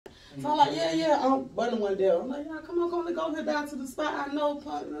So I'm like, yeah, Bunny went there. I'm like, yeah, come on, let's go here down to the spot. I know,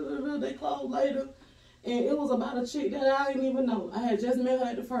 they close later. And it was about a chick that I didn't even know. I had just met her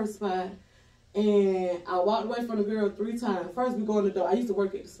at the first spot. And I walked away from the girl 3 times. First, we go in the door. I used to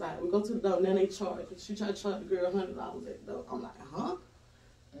work at the spot. We go to the door, and then they charge. She tried to charge the girl $100 at the door. I'm like, huh?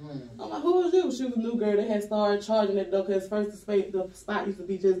 I'm like, who is you? She was a new girl that had started charging at the door because first the spot used to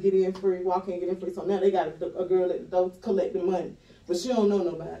be just get in free, walk in, get in free. So now they got a girl at the door collecting money. But she don't know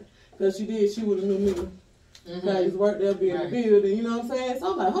nobody. Because she would have knew me. I used to work there, be in the building, you know what I'm saying?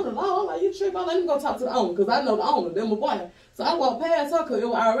 So I'm like, $100. I'm like, you trip? I'm like, let me go talk to the owner because I know the owner. They're my boy. So I walked past her because it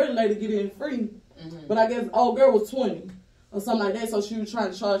was already late to get in free. But I guess the old girl was 20 or something like that. So she was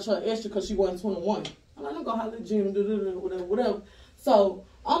trying to charge her extra because she wasn't 21. I'm like, I'm going to holler at Jim, whatever. So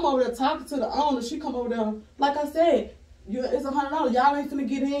I'm over there talking to the owner. She come over there. Like I said, it's $100. Y'all ain't finna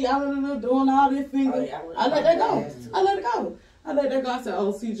get in. Y'all doing all this thing. I let that go. I let it go. I said,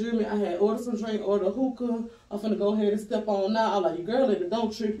 oh, see, Jimmy, I had ordered some drink, ordered a hookah. I'm finna go ahead and step on now. I'm like, your girl at the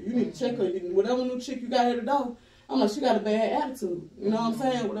door tripping. You need to check her. Whatever new chick you got at the door. I'm like, she got a bad attitude. You know what I'm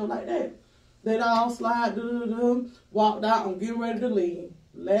saying? Whatever like that. They all slide, walked out. I'm getting ready to leave.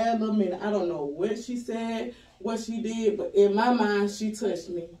 Last little minute, I don't know what she said, what she did, but in my mind, she touched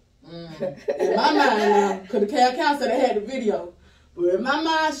me. In my mind now, because the council said they had the video. But in my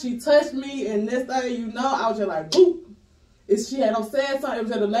mind, she touched me, and next thing you know, I was just like, boop. She had said something. It was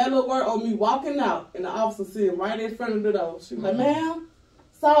just the last little word on me walking out, and the officer sitting right in front of the door. She was like, ma'am,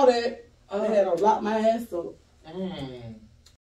 saw that. I had to lock my ass up.